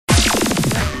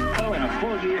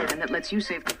here. And that lets you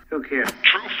save... Who cares?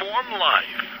 Trueform Life.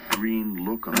 Green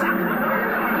look on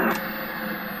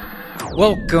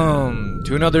Welcome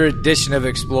to another edition of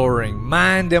Exploring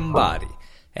Mind and Body.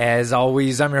 As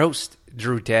always, I'm your host,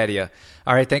 Drew Tadia.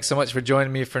 All right, thanks so much for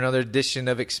joining me for another edition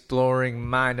of Exploring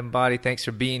Mind and Body. Thanks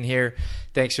for being here.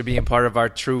 Thanks for being part of our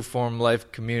Trueform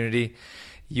Life community.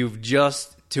 You've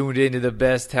just tuned into the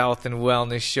best health and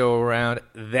wellness show around.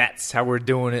 That's how we're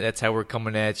doing it. That's how we're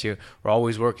coming at you. We're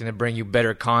always working to bring you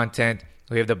better content.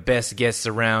 We have the best guests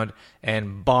around,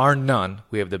 and bar none,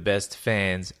 we have the best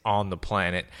fans on the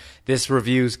planet. This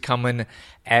review's coming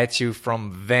at you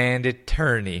from Van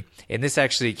Eternity, and this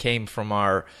actually came from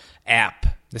our app.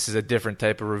 This is a different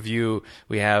type of review.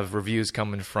 We have reviews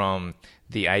coming from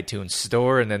the iTunes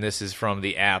store, and then this is from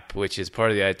the app, which is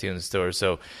part of the iTunes store.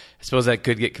 So I suppose that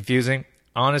could get confusing.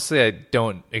 Honestly, I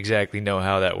don't exactly know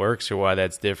how that works or why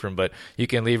that's different, but you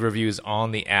can leave reviews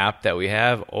on the app that we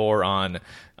have or on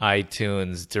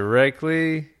iTunes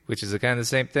directly, which is kind of the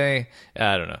same thing.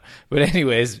 I don't know. But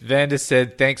anyways, Vanda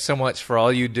said, thanks so much for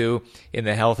all you do in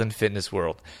the health and fitness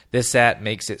world. This app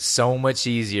makes it so much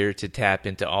easier to tap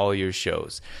into all your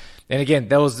shows. And again,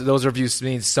 those reviews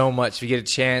mean so much. If you get a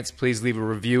chance, please leave a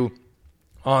review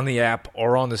on the app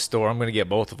or on the store. I'm going to get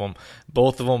both of them.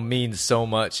 Both of them mean so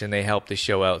much, and they help the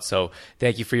show out. So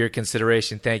thank you for your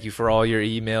consideration. Thank you for all your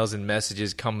emails and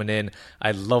messages coming in.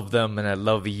 I love them, and I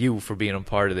love you for being a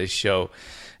part of this show.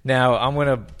 Now, I'm going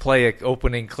to play an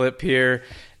opening clip here,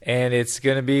 and it's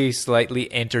going to be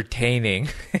slightly entertaining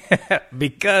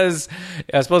because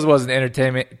I suppose it wasn't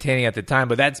entertaining at the time,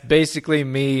 but that's basically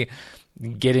me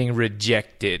getting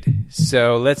rejected.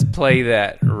 So let's play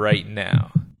that right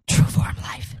now. Trueform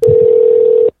Life.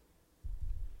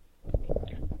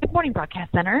 Good morning,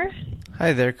 Broadcast Center.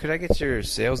 Hi there. Could I get your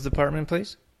sales department,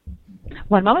 please?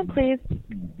 One moment, please.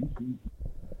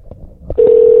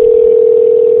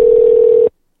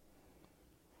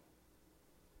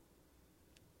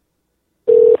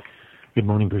 Good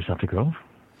morning, Bruce Upton Grove.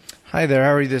 Hi there.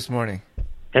 How are you this morning?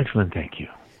 Excellent, thank you.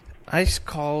 I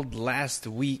called last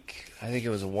week. I think it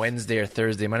was Wednesday or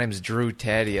Thursday. My name is Drew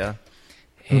Tadia,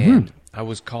 and I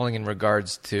was calling in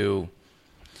regards to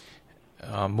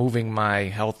moving my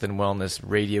health and wellness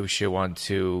radio show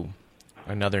onto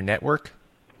another network.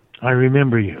 I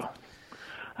remember you.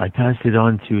 I passed it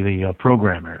on to the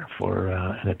programmer for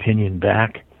an opinion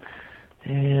back,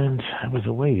 and I was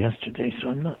away yesterday, so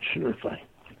I'm not sure if I...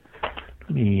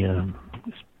 Let me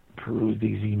just peruse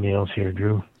these emails here,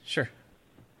 Drew. Sure.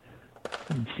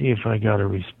 And see if I got a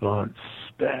response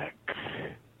back.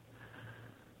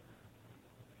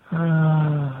 There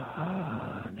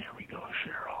we go,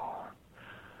 Cheryl.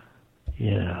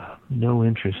 Yeah, no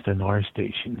interest in our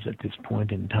stations at this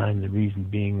point in time. The reason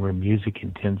being we're music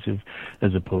intensive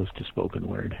as opposed to spoken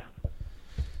word.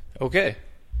 Okay.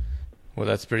 Well,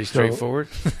 that's pretty straightforward.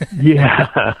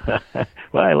 Yeah.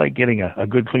 Well, I like getting a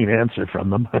good, clean answer from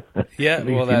them. Yeah,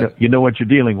 well, you know what you're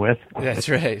dealing with. That's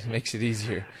right. Makes it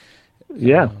easier.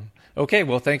 Yeah. Okay,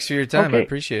 well, thanks for your time. Okay. I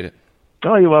appreciate it.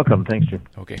 Oh, you're welcome. Thanks, Drew.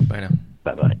 Okay, bye now.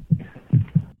 Bye-bye.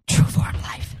 Trueform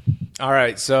Life. All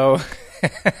right, so,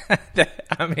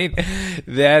 I mean,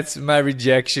 that's my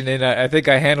rejection, and I think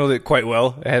I handled it quite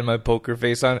well. I had my poker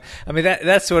face on. I mean,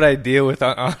 that's what I deal with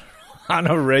on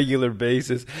a regular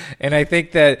basis, and I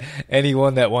think that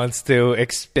anyone that wants to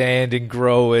expand and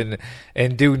grow and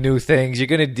do new things, you're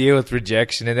going to deal with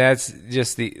rejection, and that's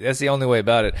the only way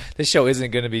about it. This show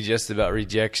isn't going to be just about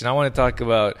rejection. I want to talk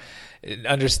about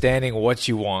understanding what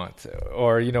you want,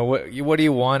 or what do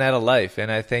you want out of life, and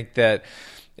I think that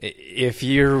if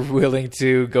you're willing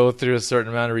to go through a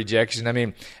certain amount of rejection, I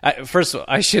mean, first of all,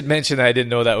 I should mention that I didn't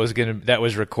know that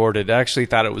was recorded. I actually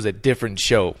thought it was a different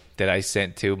show that I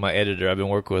sent to my editor. I've been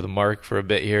working with Mark for a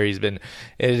bit here. He's been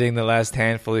editing the last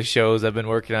handful of shows. I've been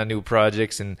working on new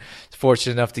projects and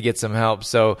fortunate enough to get some help.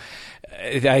 So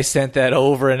I sent that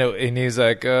over, and he's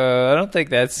like, I don't think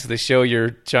that's the show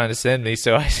you're trying to send me.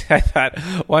 So I thought,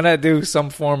 why not do some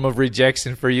form of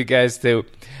rejection for you guys to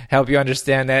help you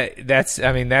understand that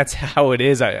that's how it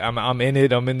is. I'm in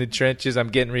it. I'm in the trenches. I'm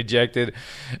getting rejected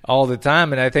all the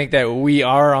time. And I think that we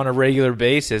are on a regular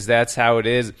basis. That's how it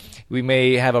is. We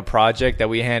may have a project that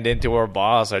we hand into our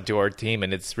boss or to our team,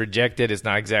 and it's rejected. It's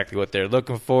not exactly what they're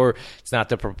looking for. It's not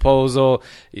the proposal.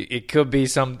 It could be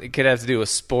it could have to do with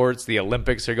sports. The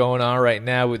Olympics are going on right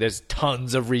now. There's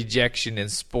tons of rejection in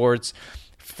sports.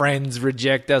 Friends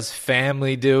reject us.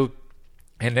 Family do.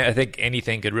 And I think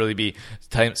anything could really be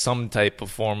some type of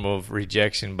form of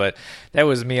rejection. But that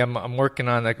was me. I'm working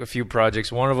on a few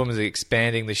projects. One of them is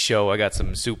expanding the show. I got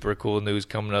some super cool news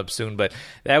coming up soon. But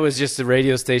that was just the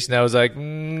radio station that was like,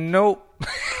 nope.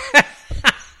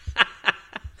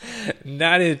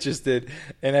 Not interested.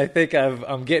 And I think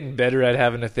I'm getting better at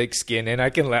having a thick skin, and I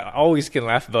can always can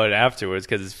laugh about it afterwards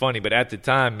because it's funny. But at the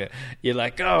time, you're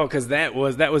like, oh, because that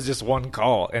was just one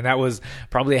call, and that was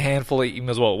probably a handful of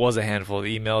emails. Well, it was a handful of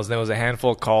emails, and there was a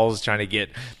handful of calls trying to get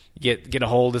a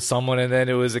hold of someone, and then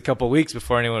it was a couple of weeks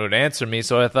before anyone would answer me.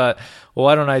 So I thought, well,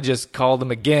 why don't I just call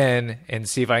them again and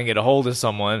see if I can get a hold of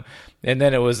someone? And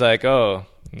then it was like, oh,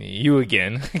 you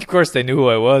again. Of course, they knew who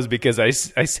I was because I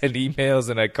sent emails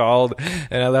and I called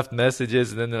and I left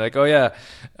messages, and then they're like, oh yeah,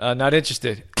 not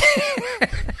interested.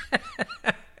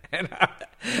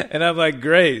 And I'm like,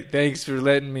 great, thanks for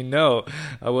letting me know.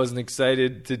 I wasn't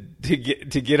excited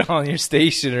to get on your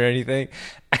station or anything.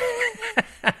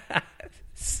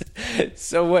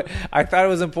 So what I thought it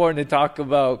was important to talk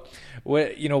about,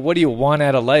 what do you want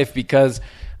out of life? Because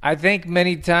I think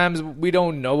many times we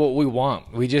don't know what we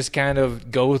want. We just kind of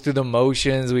go through the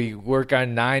motions. We work our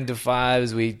 9 to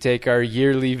 5s. We take our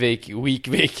yearly week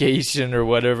vacation or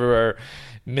whatever our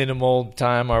minimal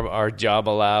time our job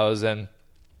allows. And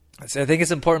so I think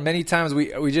it's important. Many times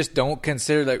we just don't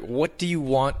consider, like, what do you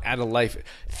want out of life?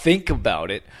 Think about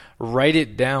it. Write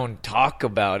it down. Talk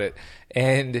about it.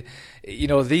 And,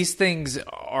 these things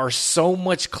are so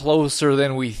much closer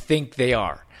than we think they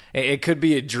are. It could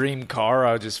be a dream car.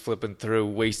 I was just flipping through,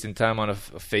 wasting time on a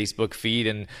Facebook feed,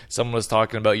 and someone was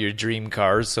talking about your dream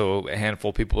cars. So a handful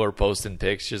of people are posting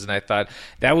pictures, and I thought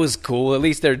that was cool. At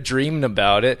least they're dreaming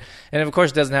about it. And of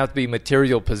course, it doesn't have to be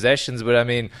material possessions, but I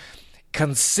mean,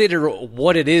 consider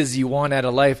what it is you want out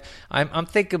of life. I'm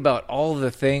thinking about all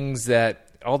the things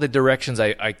all the directions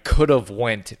I could have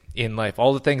went in life,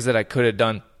 all the things that I could have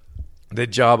done, the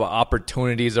job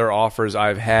opportunities or offers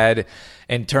I've had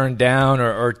and turned down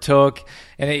or took.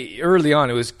 And early on,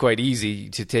 it was quite easy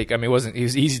to take. I mean, it was an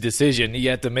easy decision. You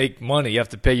have to make money. You have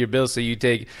to pay your bills, so you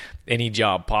take any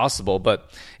job possible.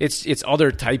 But it's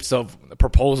other types of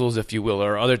proposals, if you will,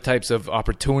 or other types of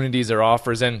opportunities or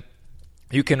offers. And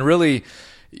you can really,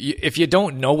 if you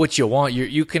don't know what you want,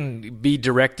 you can be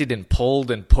directed and pulled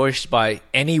and pushed by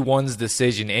anyone's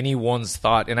decision, anyone's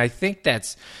thought. And I think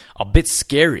that's a bit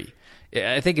scary.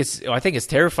 I think it's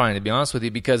terrifying, to be honest with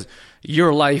you, because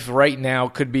your life right now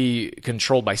could be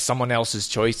controlled by someone else's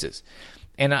choices.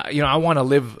 And I want to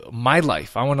live my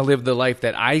life. I want to live the life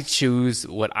that I choose,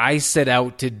 what I set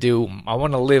out to do. I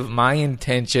want to live my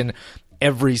intention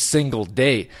every single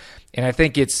day. And I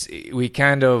think we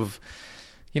kind of,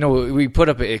 we put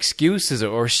up excuses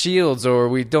or shields, or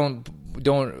we don't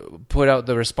put out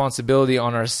the responsibility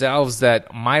on ourselves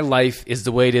that my life is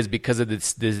the way it is because of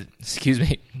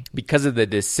because of the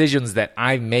decisions that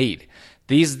I made.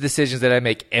 These decisions that I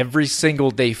make every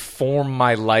single day form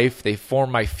my life. They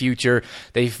form my future.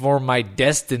 They form my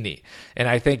destiny. And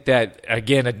I think that,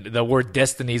 again, the word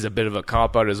destiny is a bit of a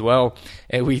cop-out as well.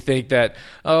 And we think that,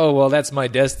 oh, well, that's my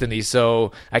destiny,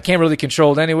 so I can't really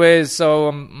control it anyways, so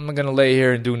I'm going to lay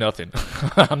here and do nothing.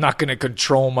 I'm not going to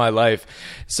control my life.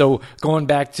 So going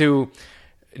back to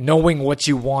knowing what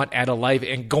you want out of life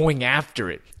and going after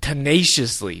it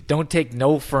tenaciously. Don't take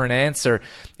no for an answer.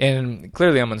 And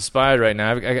clearly I'm inspired right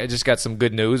now. I just got some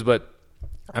good news, but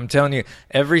I'm telling you,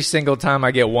 every single time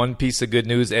I get one piece of good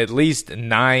news, at least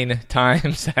 9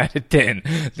 times out of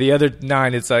 10, the other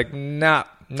 9, it's like, nah,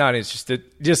 not interested.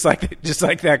 Just like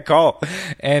that call.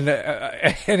 And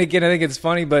again, I think it's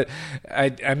funny, but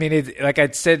I mean, it, like I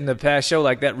said in the past show,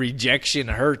 like that rejection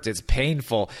hurts. It's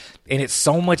painful, and it's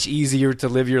so much easier to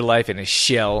live your life in a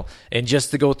shell and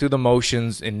just to go through the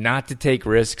motions and not to take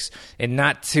risks and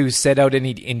not to set out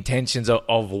any intentions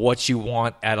of what you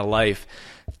want out of life.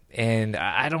 And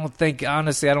I don't think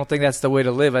that's the way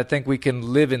to live. I think we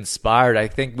can live inspired. I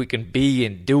think we can be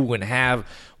and do and have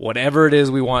whatever it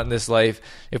is we want in this life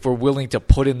if we're willing to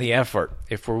put in the effort,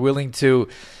 if we're willing to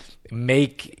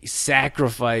make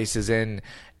sacrifices and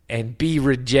be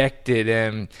rejected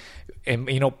and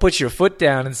put your foot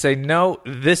down and say, no,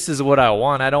 this is what I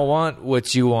want. I don't want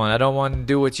what you want. I don't want to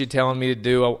do what you're telling me to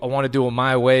do. I want to do it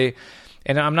my way.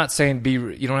 And I'm not saying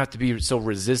you don't have to be so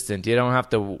resistant. You don't have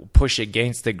to push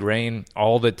against the grain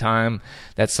all the time.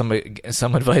 That's some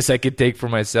advice I could take for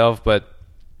myself. But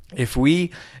if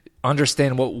we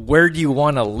understand where do you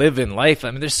want to live in life?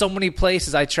 I mean, there's so many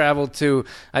places I traveled to.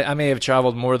 I may have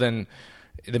traveled more than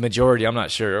the majority, I'm not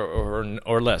sure,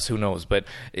 or less, who knows. But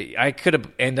I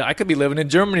could be living in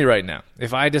Germany right now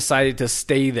if I decided to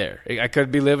stay there. I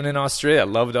could be living in Australia. I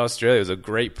loved Australia. It was a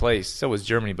great place. So was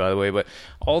Germany, by the way. But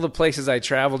all the places I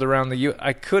traveled around the U.S.,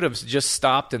 I could have just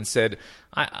stopped and said,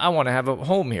 I want to have a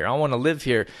home here. I want to live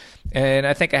here. And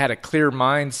I think I had a clear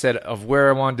mindset of where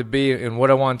I wanted to be and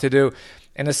what I wanted to do.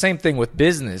 And the same thing with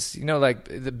business. Like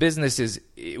the business is,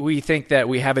 we think that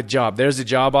we have a job. There's a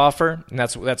job offer, and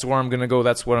that's where I'm going to go.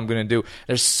 That's what I'm going to do.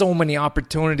 There's so many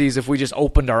opportunities if we just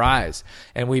opened our eyes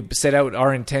and we set out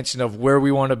our intention of where we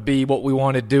want to be, what we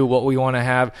want to do, what we want to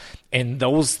have. And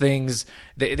those things,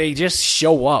 they just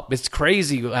show up. It's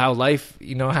crazy how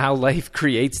life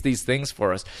creates these things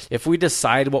for us. If we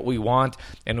decide what we want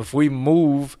and if we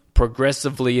move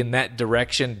progressively in that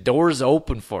direction, doors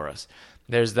open for us.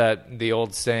 There's the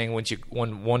old saying,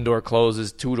 when one door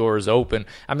closes, two doors open.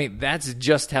 I mean, that's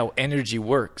just how energy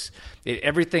works.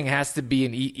 Everything has to be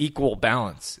in equal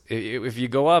balance. If you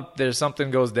go up, there's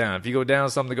something goes down. If you go down,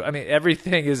 something goes. I mean,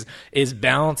 everything is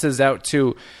balances out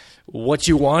to what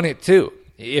you want it to.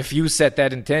 If you set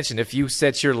that intention, if you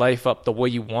set your life up the way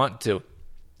you want to.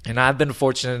 And I've been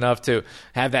fortunate enough to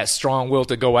have that strong will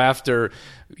to go after,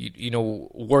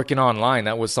 working online.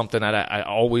 That was something that I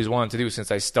always wanted to do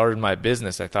since I started my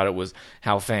business. I thought it was,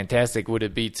 how fantastic would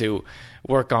it be to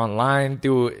work online,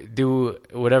 do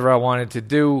whatever I wanted to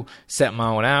do, set my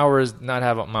own hours, not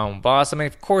have my own boss. I mean,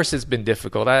 of course it's been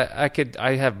difficult. I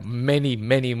have many,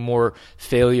 many more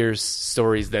failure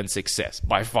stories than success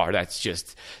by far. That's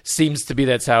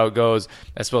how it goes.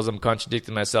 I suppose I'm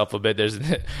contradicting myself a bit.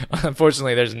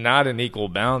 Unfortunately, there's not an equal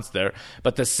balance there,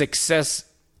 but the success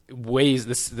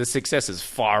success is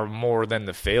far more than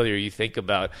the failure you think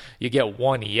about. You get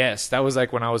one yes. That was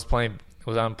like when I was playing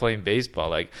baseball.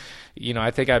 Like,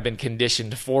 I think I've been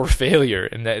conditioned for failure,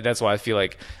 and that's why I feel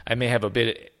like I may have a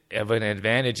bit of an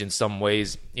advantage in some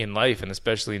ways in life, and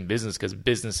especially in business, because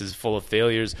business is full of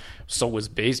failures. So is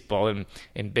baseball. And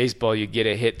in baseball, you get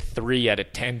a hit 3 out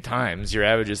of 10 times. Your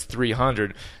average is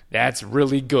 300. That's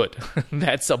really good.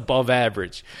 That's above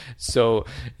average. So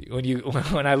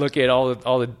when I look at all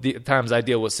the times I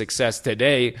deal with success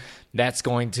today, that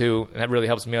really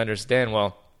helps me understand,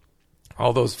 well,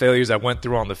 all those failures I went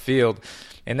through on the field.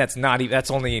 And that's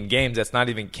only in games. That's not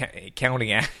even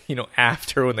counting,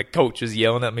 after, when the coach was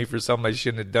yelling at me for something I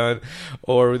shouldn't have done,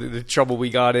 or the trouble we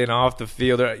got in off the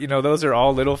field. Those are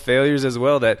all little failures as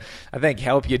well that I think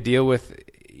help you deal with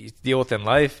in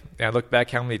life. And I look back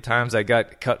how many times I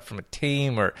got cut from a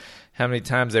team, or how many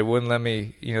times they wouldn't let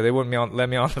me, let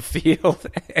me on the field.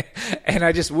 And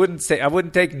I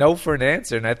wouldn't take no for an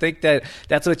answer. And I think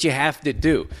that's what you have to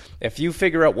do. If you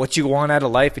figure out what you want out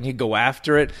of life and you go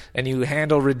after it and you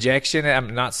handle rejection,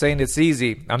 I'm not saying it's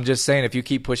easy. I'm just saying if you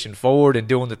keep pushing forward and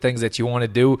doing the things that you want to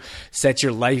do, set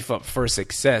your life up for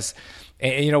success.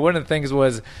 And, one of the things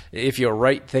was, if you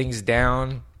write things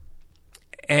down,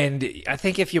 and I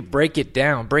think if you break it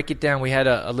down, we had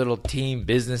a little team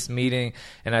business meeting,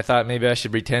 and I thought maybe I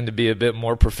should pretend to be a bit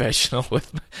more professional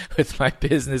with my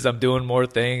business. I'm doing more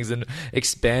things and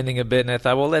expanding a bit, and I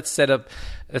thought, well, let's set up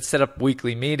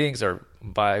weekly meetings, or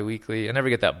bi-weekly. I never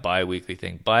get that bi-weekly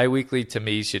thing. Bi-weekly to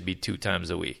me should be 2 times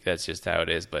a week. That's just how it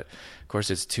is, but of course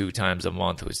it's 2 times a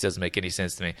month, which doesn't make any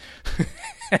sense to me.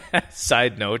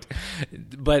 Side note.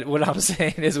 But what I'm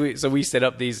saying is, we set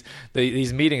up these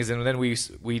meetings, and then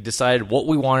we decided what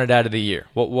we wanted out of the year.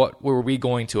 What were we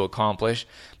going to accomplish?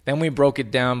 Then we broke it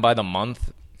down by the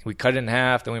month. We cut it in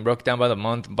half, then we broke it down by the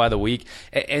month, by the week,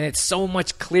 and it's so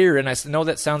much clearer. And I know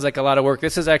that sounds like a lot of work.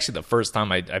 This is actually the first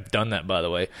time I've done that, by the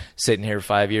way, sitting here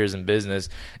 5 years in business,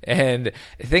 and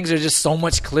things are just so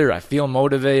much clearer. I feel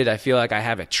motivated. I feel like I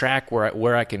have a track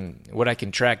what I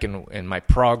can track in my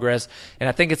progress. And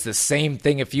I think it's the same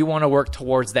thing if you want to work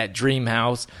towards that dream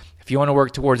house. If you want to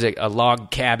work towards a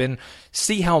log cabin,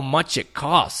 see how much it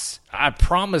costs. I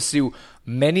promise you,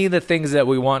 many of the things that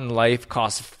we want in life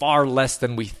cost far less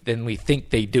than we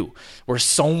think they do. We're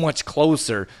so much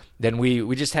closer than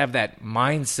we just have that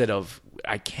mindset of,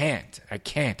 I can't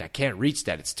reach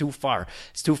that. It's too far.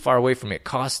 It's too far away from me. It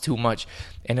costs too much.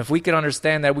 And if we could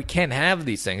understand that we can't have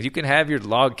these things. You can have your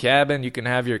log cabin, you can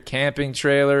have your camping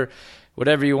trailer,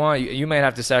 whatever you want. You might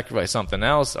have to sacrifice something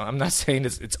else. I'm not saying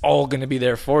it's all going to be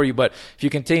there for you, but if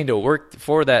you continue to work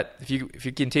for that, if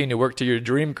you continue to work to your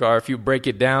dream car, if you break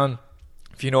it down,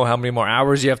 if you know how many more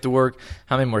hours you have to work,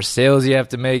 how many more sales you have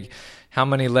to make, how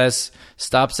many less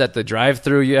stops at the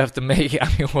drive-thru you have to make,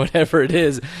 I mean, whatever it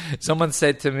is. Someone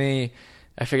said to me,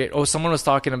 I figured, someone was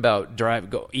talking about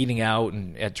eating out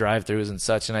and at drive-thrus and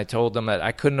such, and I told them that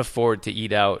I couldn't afford to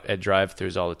eat out at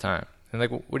drive-thrus all the time. And like,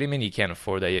 what do you mean you can't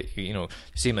afford that? You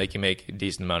seem like you make a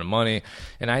decent amount of money.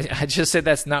 And I just said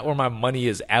that's not where my money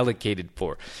is allocated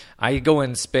for. I go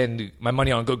and spend my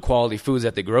money on good quality foods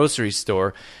at the grocery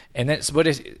store, and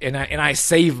I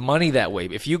save money that way.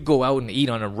 If you go out and eat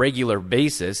on a regular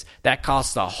basis, that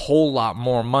costs a whole lot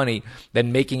more money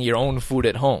than making your own food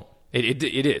at home. It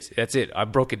is. That's it. I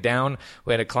broke it down.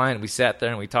 We had a client. We sat there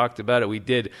and we talked about it. We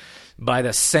did by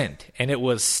the cent, and it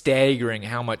was staggering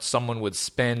how much someone would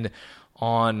spend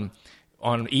on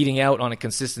eating out on a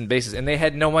consistent basis, and they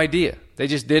had no idea. They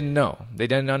just didn't know. They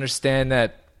didn't understand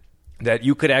that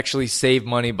you could actually save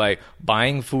money by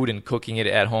buying food and cooking it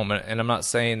at home. And I'm not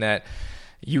saying that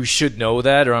you should know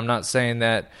that, or I'm not saying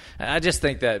that. I just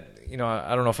think that, I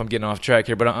don't know if I'm getting off track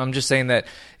here, but I'm just saying that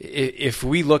if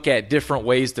we look at different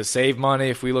ways to save money,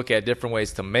 if we look at different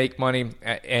ways to make money,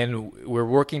 and we're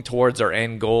working towards our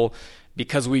end goal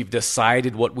because we've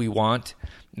decided what we want,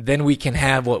 then we can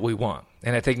have what we want.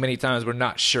 And I think many times we're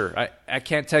not sure. I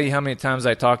can't tell you how many times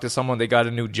I talk to someone, they got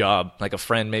a new job, like a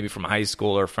friend maybe from high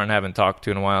school or a friend I haven't talked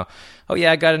to in a while. Oh,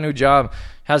 yeah, I got a new job.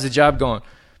 How's the job going?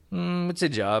 It's a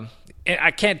job. And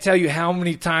I can't tell you how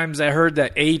many times I heard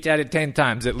that 8 out of 10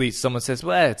 times at least someone says,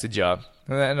 well, it's a job.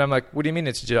 And I'm like, what do you mean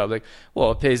it's a job? Like,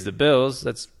 well, it pays the bills.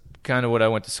 That's kind of what I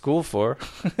went to school for.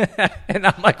 And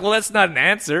I'm like, well, that's not an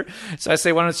answer. So I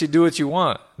say, why don't you do what you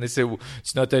want? And they say, well,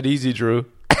 it's not that easy, Drew.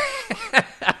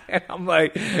 And I'm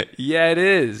like, yeah, it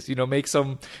is. Make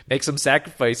some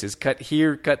sacrifices. Cut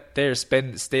here, cut there.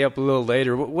 Stay up a little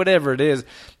later. Whatever it is.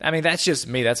 I mean, that's just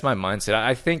me. That's my mindset.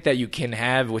 I think that you can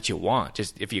have what you want,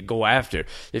 just if you go after.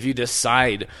 If you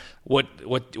decide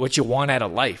what you want out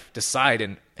of life,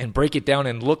 decide and break it down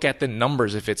and look at the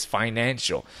numbers. If it's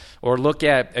financial, or look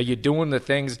at, are you doing the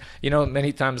things?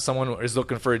 Many times someone is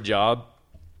looking for a job,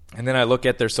 and then I look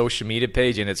at their social media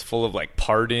page and it's full of like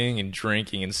partying and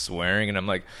drinking and swearing. And I'm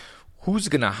like, who's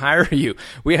going to hire you?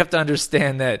 We have to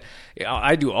understand that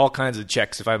I do all kinds of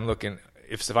checks. If I'm looking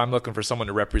for someone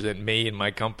to represent me and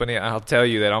my company, I'll tell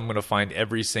you that I'm going to find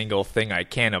every single thing I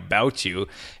can about you.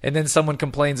 And then someone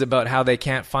complains about how they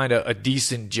can't find a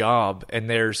decent job and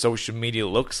their social media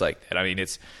looks like that. I mean,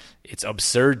 it's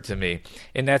absurd to me.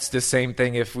 And that's the same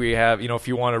thing if we have, if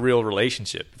you want a real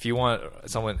relationship. If you want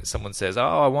someone says, oh,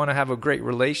 I want to have a great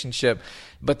relationship,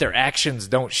 but their actions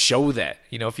don't show that.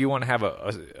 If you want to have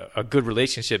a good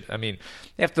relationship, I mean,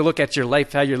 you have to look at your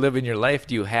life, how you're living your life.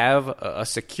 Do you have a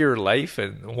secure life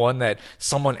and one that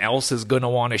someone else is going to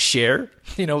want to share?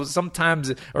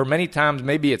 Sometimes or many times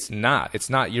maybe it's not. It's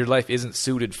not, your life isn't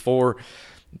suited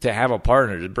to have a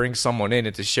partner, to bring someone in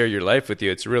and to share your life with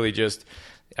you. It's really just,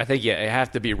 I think you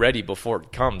have to be ready before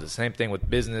it comes. The same thing with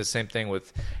business, same thing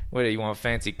with whether you want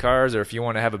fancy cars or if you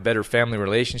want to have a better family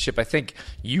relationship. I think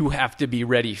you have to be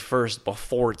ready first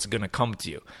before it's going to come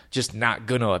to you. Just not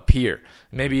going to appear.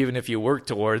 Maybe even if you work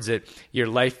towards it, your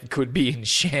life could be in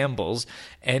shambles,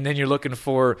 and then you're looking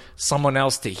for someone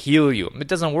else to heal you. It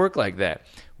doesn't work like that.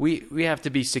 We have to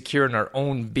be secure in our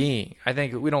own being. I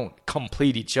think we don't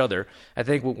complete each other. I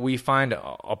think we find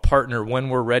a partner when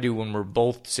we're ready, when we're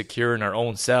both secure in our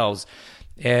own selves.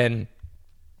 And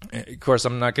of course,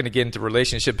 I'm not going to get into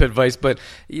relationship advice, but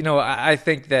I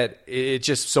think that it's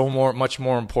just much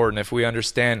more important if we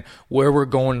understand where we're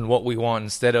going and what we want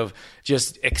instead of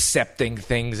just accepting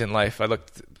things in life. I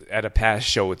looked at a past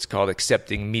show. It's called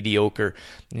Accepting Mediocre,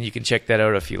 and you can check that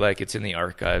out if you like. It's in the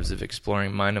archives of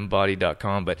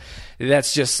exploringmindandbody.com. But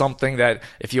that's just something that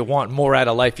if you want more out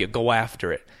of life, you go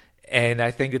after it. And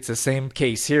I think it's the same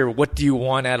case here. What do you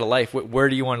want out of life? Where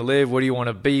do you want to live? What do you want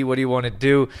to be? What do you want to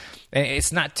do? And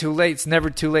it's not too late. It's never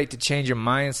too late to change your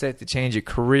mindset, to change your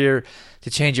career, to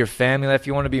change your family life. If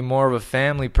you want to be more of a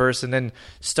family person, then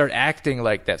start acting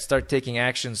like that. Start taking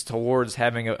actions towards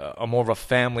having a more of a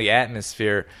family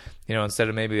atmosphere. Instead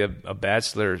of maybe a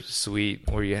bachelor suite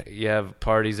where you have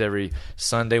parties every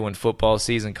Sunday when football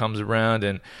season comes around,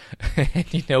 and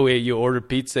you order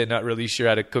pizza and not really sure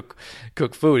how to cook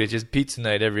food. It's just pizza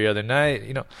night every other night,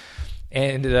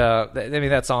 And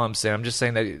that's all I'm saying. I'm just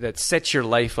saying that set your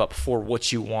life up for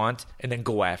what you want and then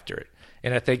go after it.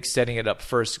 And I think setting it up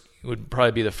first would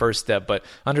probably be the first step. But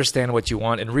understand what you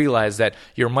want and realize that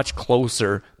you're much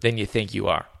closer than you think you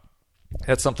are.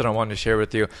 That's something I wanted to share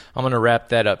with you. I'm going to wrap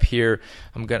that up here.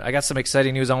 I got some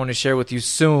exciting news I want to share with you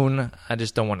soon. I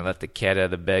just don't want to let the cat out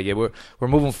of the bag yet. We're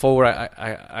moving forward.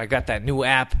 I got that new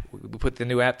app. We put the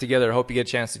new app together. I hope you get a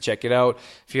chance to check it out.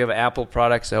 If you have Apple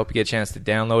products, I hope you get a chance to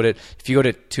download it. If you go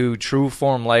to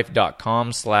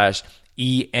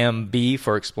trueformlife.com/EMB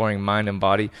for Exploring Mind and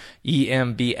Body,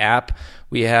 EMB app,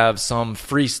 we have some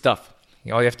free stuff.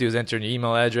 All you have to do is enter in your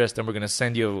email address, then we're going to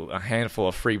send you a handful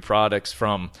of free products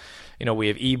from, we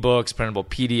have ebooks, printable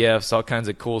PDFs, all kinds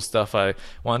of cool stuff. I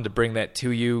wanted to bring that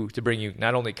to you, to bring you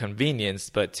not only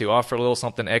convenience, but to offer a little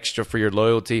something extra for your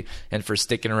loyalty and for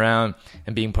sticking around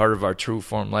and being part of our True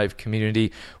Form Life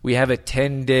community. We have a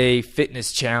 10-day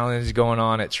fitness challenge going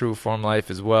on at True Form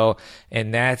Life as well,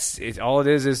 and all it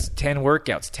is 10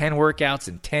 workouts. 10 workouts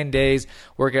in 10 days.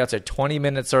 Workouts are 20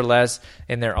 minutes or less,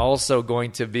 and they're also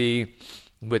going to be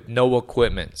with no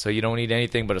equipment. So you don't need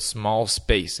anything but a small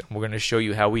space. And we're going to show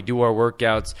you how we do our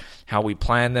workouts, how we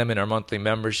plan them in our monthly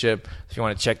membership. If you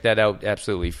want to check that out,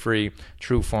 absolutely free,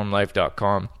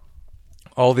 trueformlife.com.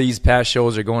 All these past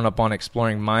shows are going up on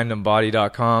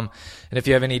exploringmindandbody.com. And if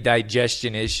you have any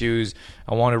digestion issues,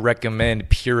 I want to recommend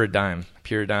Puradyme.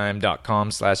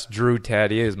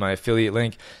 Puradyme.com/DrewTadia is my affiliate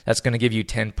link. That's going to give you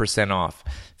 10% off.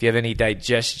 If you have any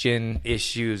digestion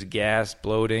issues, gas,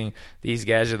 bloating, these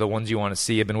guys are the ones you want to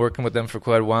see. I've been working with them for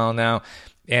quite a while now.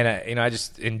 And I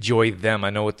just enjoy them. I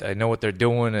know what they're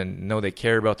doing, and know they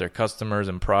care about their customers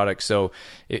and products. So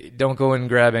don't go and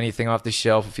grab anything off the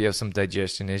shelf if you have some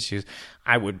digestion issues.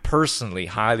 I would personally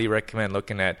highly recommend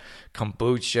looking at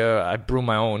kombucha. I brew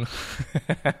my own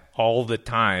all the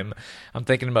time. I'm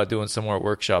thinking about doing some more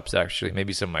workshops, actually,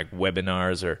 maybe some like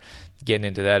webinars or getting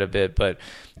into that a bit. But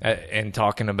and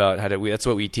talking about that's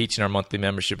what we teach in our monthly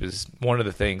membership. Is one of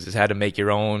the things is how to make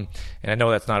your own. And I know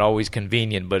that's not always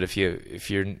convenient, but if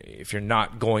you're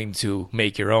not going to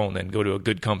make your own, then go to a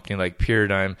good company like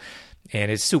Puradyme. And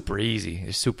it's super easy.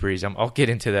 I'll get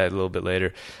into that a little bit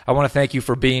later. I want to thank you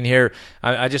for being here.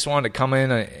 I just wanted to come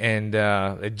in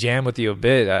and jam with you a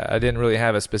bit. I didn't really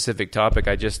have a specific topic.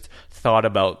 I just thought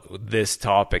about this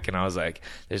topic, and I was like,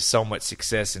 there's so much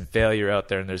success and failure out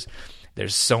there, and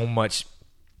there's so much,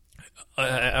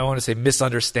 I want to say,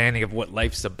 misunderstanding of what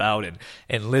life's about,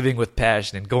 and living with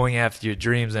passion and going after your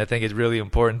dreams. And I think it's really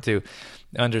important to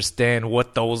understand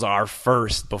what those are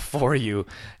first before you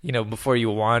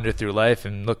wander through life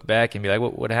and look back and be like,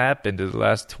 what happened to the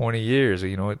last 20 years?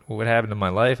 Or, what happened to my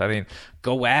life? I mean,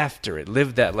 go after it.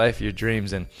 Live that life of your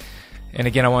dreams. And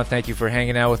again, I want to thank you for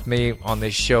hanging out with me on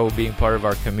this show, being part of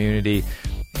our community.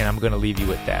 And I'm going to leave you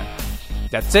with that.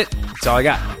 That's it. That's all I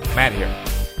got. Matt here.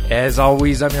 As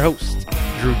always, I'm your host,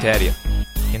 Drew Tadia,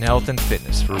 in health and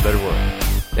fitness for a better world.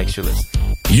 Thanks for listening.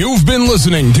 You've been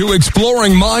listening to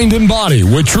Exploring Mind and Body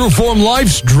with Trueform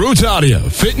Life's Drew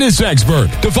Tadia, fitness expert.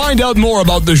 To find out more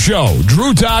about the show,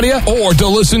 Drew Tadia, or to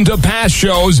listen to past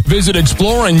shows, visit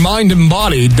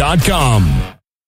exploringmindandbody.com.